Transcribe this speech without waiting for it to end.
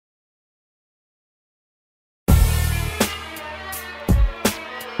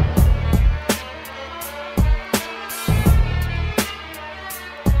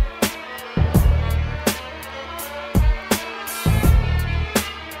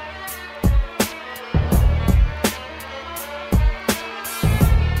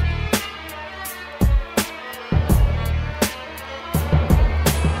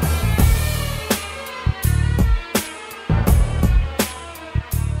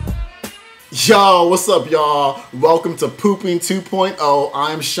Yo, what's up, y'all? Welcome to Poopin 2.0.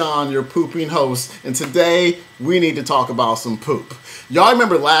 I'm Sean, your pooping host, and today we need to talk about some poop. Y'all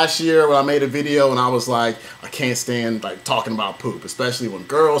remember last year when I made a video and I was like, I can't stand talking about poop, especially when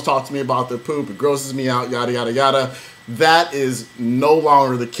girls talk to me about their poop. It grosses me out, yada yada yada. That is no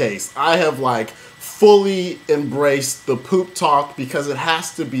longer the case. I have fully embraced the poop talk because it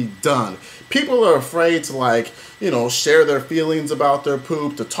has to be done. People are afraid to share their feelings about their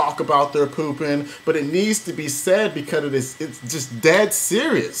poop, to talk about their pooping, but it needs to be said because it's just dead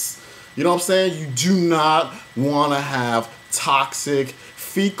serious. You know what I'm saying? You do not want to have toxic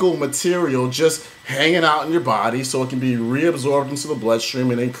fecal material just hanging out in your body so it can be reabsorbed into the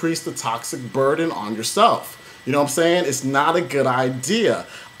bloodstream and increase the toxic burden on yourself. You know what I'm saying? It's not a good idea.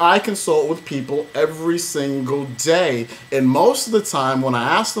 I consult with people every single day, and most of the time when I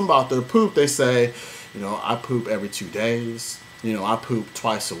ask them about their poop, they say, I poop every 2 days. I poop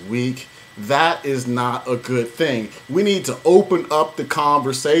twice a week. That is not a good thing. We need to open up the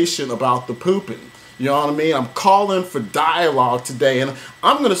conversation about the pooping. You know what I mean? I'm calling for dialogue today, and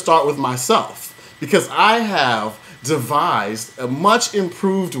I'm going to start with myself because I have devised a much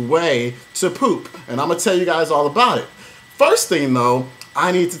improved way to poop, and I'm going to tell you guys all about it. First thing though,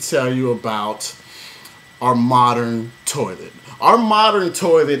 I need to tell you about our modern toilet. Our modern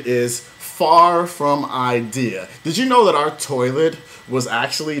toilet is far from ideal. Did you know that our toilet was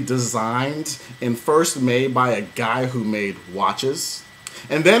actually designed and first made by a guy who made watches?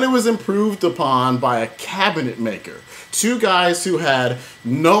 And then it was improved upon by a cabinet maker. Two guys who had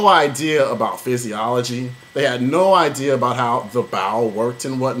no idea about physiology. They had no idea about how the bowel worked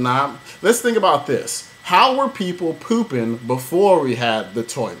and whatnot. Let's think about this. How were people pooping before we had the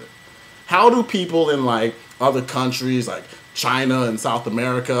toilet? How do people in other countries like China and South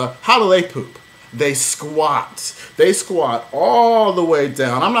America, how do they poop? They squat. They squat all the way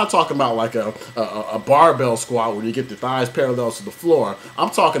down. I'm not talking about a barbell squat where you get the thighs parallel to the floor. I'm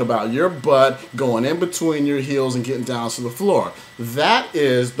talking about your butt going in between your heels and getting down to the floor. That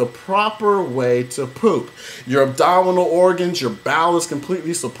is the proper way to poop. Your abdominal organs, your bowel is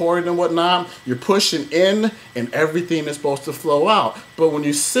completely supported and whatnot. You're pushing in and everything is supposed to flow out. But when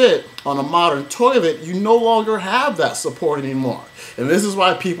you sit on a modern toilet, you no longer have that support anymore. And this is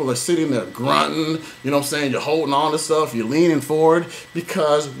why people are sitting there grunting, you know what I'm saying? You're holding on to stuff, you're leaning forward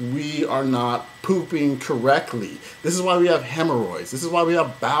because we are not pooping correctly. This is why we have hemorrhoids. This is why we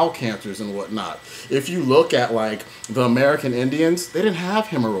have bowel cancers and whatnot. If you look at the American Indians, they didn't have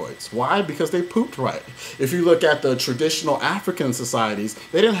hemorrhoids. Why? Because they pooped right. If you look at the traditional African societies,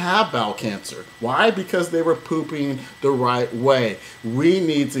 they didn't have bowel cancer. Why? Because they were pooping the right way. We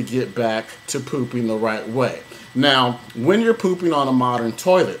need to get back to pooping the right way. Now, when you're pooping on a modern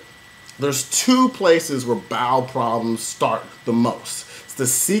toilet, there's two places where bowel problems start the most. It's the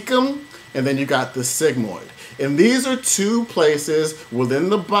cecum, and then you got the sigmoid. And these are two places within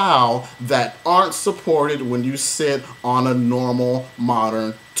the bowel that aren't supported when you sit on a normal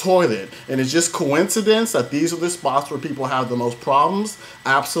modern toilet. And it's just coincidence that these are the spots where people have the most problems?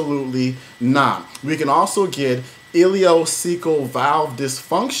 Absolutely not. We can also get ileocecal valve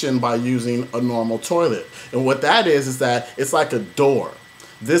dysfunction by using a normal toilet. And what that is that it's like a door.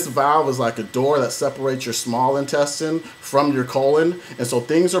 This valve is like a door that separates your small intestine from your colon. And so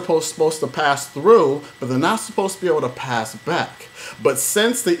things are supposed to pass through, but they're not supposed to be able to pass back. But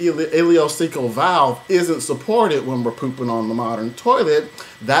since the ileocecal valve isn't supported when we're pooping on the modern toilet,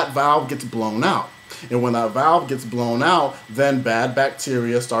 that valve gets blown out. And when that valve gets blown out, then bad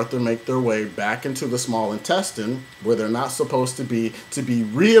bacteria start to make their way back into the small intestine where they're not supposed to be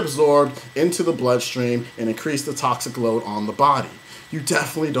reabsorbed into the bloodstream and increase the toxic load on the body. You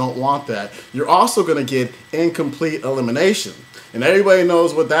definitely don't want that. You're also going to get incomplete elimination. And everybody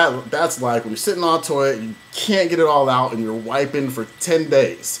knows what that's like. When you're sitting on a toilet, you can't get it all out and you're wiping for 10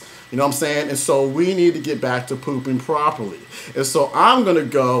 days. You know what I'm saying? And so we need to get back to pooping properly. And so I'm going to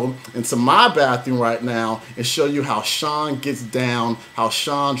go into my bathroom right now and show you how Sean gets down, how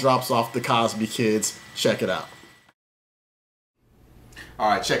Sean drops off the Cosby Kids. Check it out. All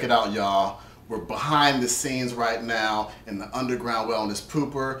right, check it out, y'all. We're behind the scenes right now in the Underground Wellness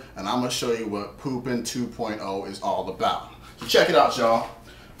Pooper, and I'm going to show you what Poopin 2.0 is all about. So check it out, y'all.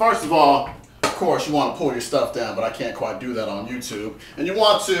 First of all, of course, you want to pull your stuff down, but I can't quite do that on YouTube. And you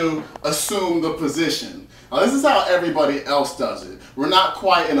want to assume the position. Now, this is how everybody else does it. We're not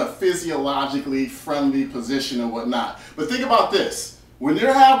quite in a physiologically friendly position and whatnot. But think about this. When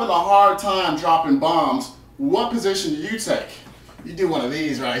you're having a hard time dropping bombs, what position do you take? You do one of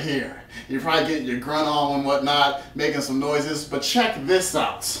these right here. You're probably getting your grunt on and whatnot, making some noises, but check this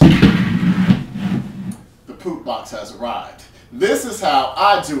out. The poop box has arrived. This is how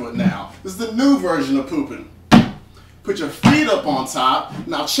I do it now. This is the new version of pooping. Put your feet up on top.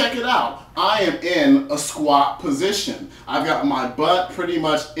 Now check it out. I am in a squat position. I've got my butt pretty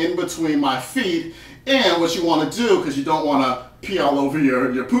much in between my feet. And what you want to do, because you don't want to pee all over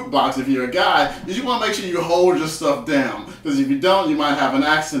your poop box if you're a guy, is you want to make sure you hold your stuff down. Because if you don't, you might have an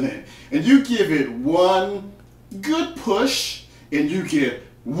accident. And you give it one good push, and you get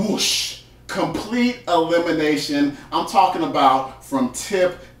whoosh. Complete elimination. I'm talking about from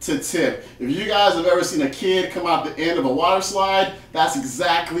tip to tip. If you guys have ever seen a kid come out the end of a water slide, that's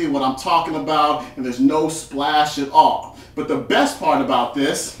exactly what I'm talking about, and there's no splash at all. But the best part about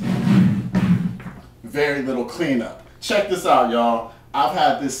this, very little cleanup. Check this out, y'all. I've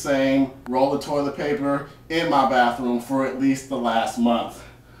had this same roll of toilet paper in my bathroom for at least the last month.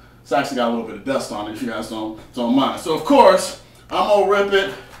 It's actually got a little bit of dust on it if you guys don't mind. So of course, I'm gonna rip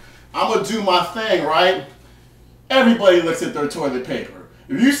it. I'm gonna do my thing, right? Everybody looks at their toilet paper.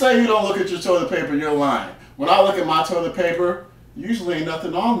 If you say you don't look at your toilet paper, you're lying. When I look at my toilet paper, usually ain't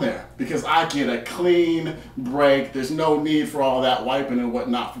nothing on there because I get a clean break. There's no need for all that wiping and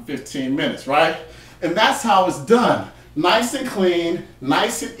whatnot for 15 minutes, right? And that's how it's done. Nice and clean,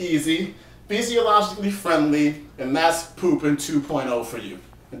 nice and easy, physiologically friendly, and that's Poopin 2.0 for you.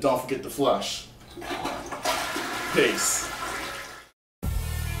 And don't forget to flush. Peace.